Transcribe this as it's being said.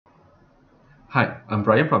Hi, I'm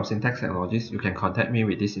Brian from Syntax Technologies. You can contact me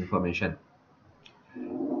with this information.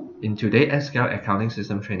 In today's SQL accounting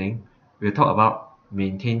system training, we'll talk about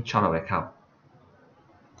maintain chart of account.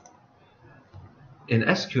 In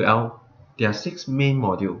SQL, there are 6 main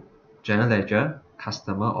modules: General Ledger,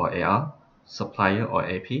 Customer or AR, Supplier or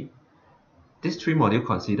AP. These 3 modules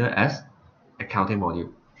considered as accounting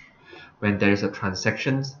module. When there is a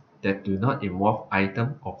transactions that do not involve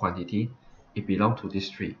item or quantity, it belongs to these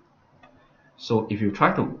 3. So if you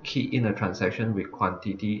try to key in a transaction with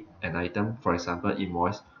quantity and item, for example,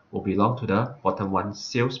 invoice, will belong to the bottom one,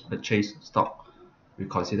 sales, purchase, stock. We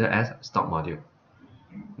consider as stock module.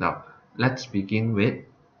 Now, let's begin with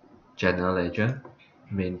General Ledger,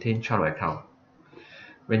 maintain chart of account.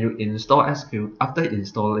 When you install SQL, after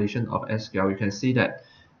installation of SQL, you can see that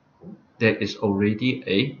there is already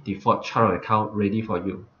a default chart of account ready for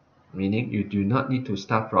you, meaning you do not need to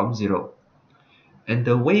start from zero. And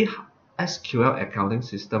the way SQL accounting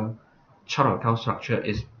system chart of account structure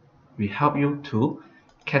is we help you to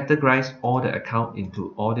categorize all the account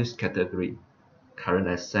into all these categories: current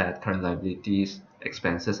asset, current liabilities,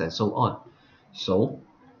 expenses, and so on. So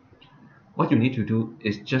what you need to do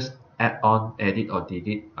is just add on, edit, or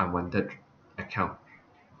delete unwanted account.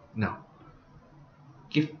 Now,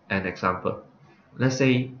 give an example. Let's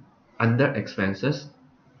say under expenses,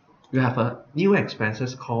 you have a new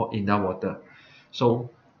expenses called indoor water.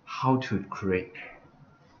 So how to create?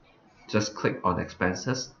 Just click on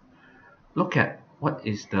expenses. Look at what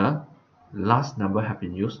is the last number have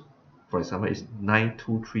been used. For example, it's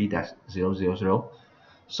 923-000.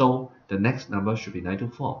 So the next number should be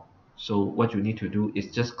 924. So what you need to do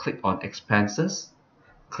is just click on expenses,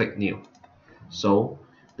 click new. So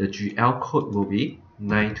the GL code will be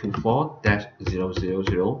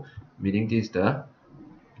 924-000, meaning this is the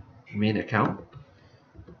main account,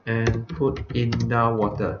 and put in the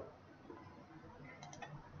water.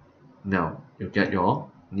 Now you get your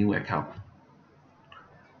new account.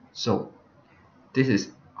 So this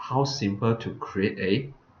is how simple to create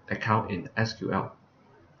a account in SQL.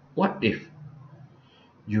 What if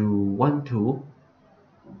you want to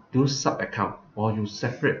do sub account, or you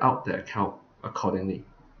separate out the account accordingly?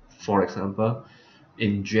 For example,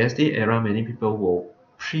 in GST era, many people will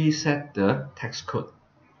preset the tax code.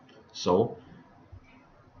 So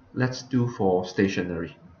let's do for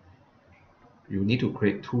stationery. You need to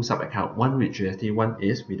create 2 sub accounts, one with GST, one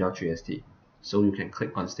is without GST. So you can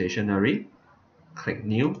click on stationery, click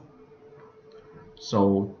new.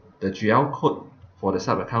 So the GL code for the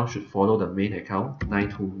sub account should follow the main account,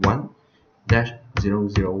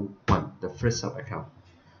 921-001, the first sub account.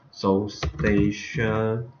 So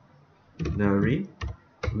stationery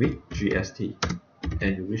with GST,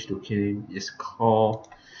 and you wish to key in is called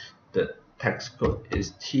the tax code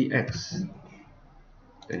is TX.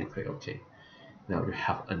 Then you click OK. Now you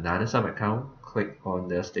have another sub account. Click on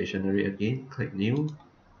the stationery again, click new.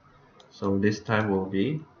 So this time will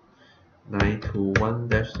be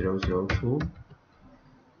 921-002.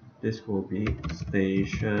 This will be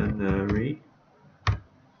stationery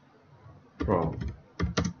from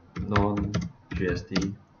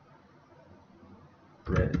non-GST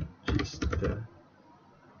register.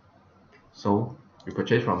 So you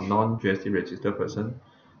purchase from non-GST registered person,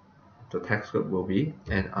 the tax code will be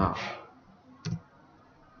NR.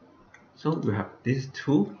 So you have these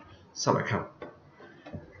 2 sub accounts.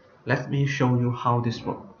 Let me show you how this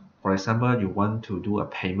works. For example, you want to do a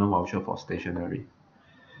payment voucher for stationery.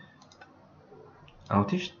 I'll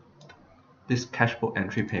teach this cash book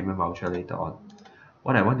entry payment voucher later on.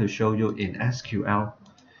 What I want to show you in SQL,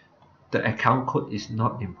 the account code is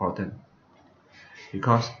not important,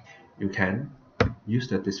 because you can use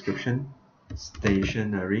the description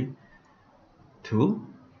stationery to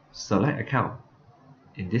select account.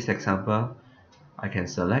 In this example, I can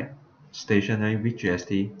select stationery with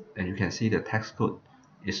GST, and you can see the tax code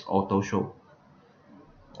is auto show.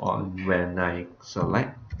 When I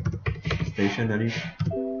select stationery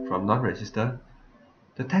from non-registered,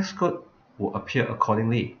 the tax code will appear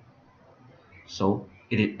accordingly. So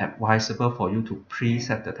it is advisable for you to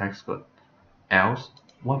preset the tax code. Else,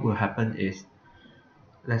 what will happen is,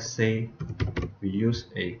 let's say we use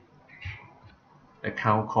a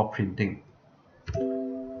account called printing.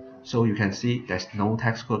 So you can see there's no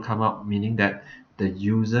tax code come up, meaning that the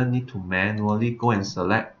user need to manually go and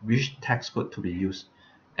select which tax code to be used.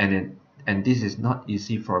 And this is not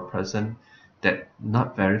easy for a person that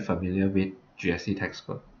not very familiar with GST tax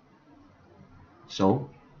code.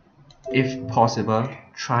 So if possible,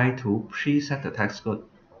 try to preset the tax code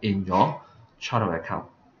in your chart of account.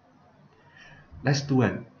 Let's do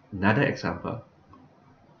another example.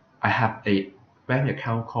 I have a bank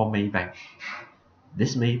account called Maybank.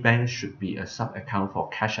 This Maybank should be a sub-account for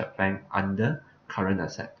Cash App Bank under current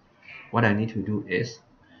asset. What I need to do is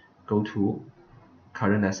go to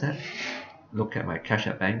current asset, look at my Cash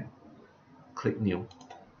App Bank, click new.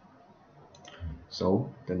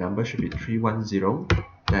 So the number should be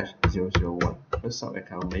 310-001, first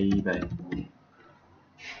sub-account Maybank.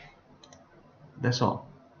 That's all.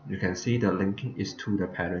 You can see the linking is to the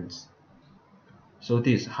parents. So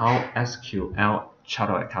this is how SQL chart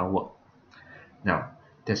of account works. Now,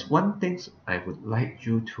 there's one thing I would like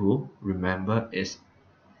you to remember is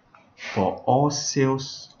for all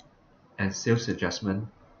sales and sales adjustment,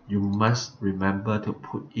 you must remember to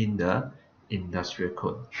put in the industrial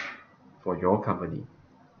code for your company.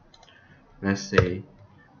 Let's say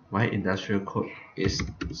my industrial code is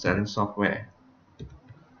selling software.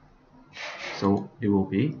 So it will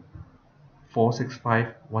be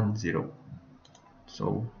 46510.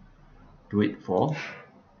 So do it for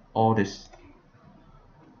all this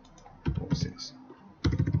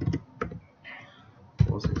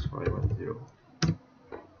 46510.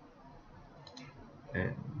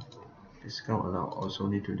 And discount allowed also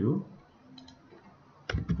need to do.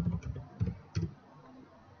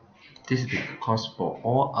 This is because for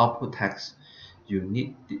all output tax, you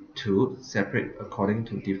need to separate according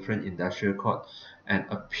to different industrial code and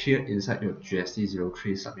appear inside your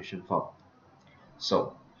GST-03 submission form.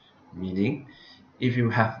 So, meaning if you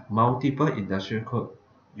have multiple industrial code,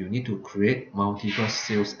 you need to create multiple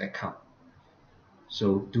sales account.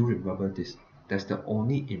 So do remember this. That's the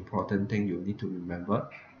only important thing you need to remember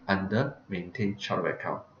under maintain chart of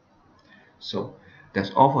account. So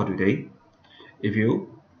that's all for today. If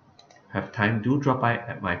you have time, do drop by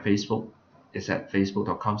at my Facebook. It's at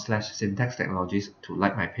facebook.com/syntaxtechnologies to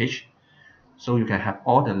like my page, so you can have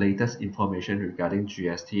all the latest information regarding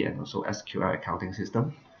GST and also SQL accounting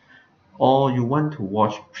system. Or you want to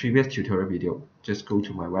watch previous tutorial video, just go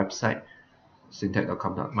to my website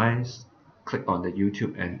syntax.com.my, click on the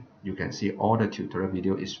YouTube, and you can see all the tutorial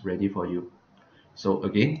video is ready for you. So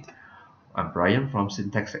again, I'm Brian from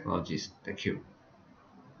Syntax Technologies. Thank you.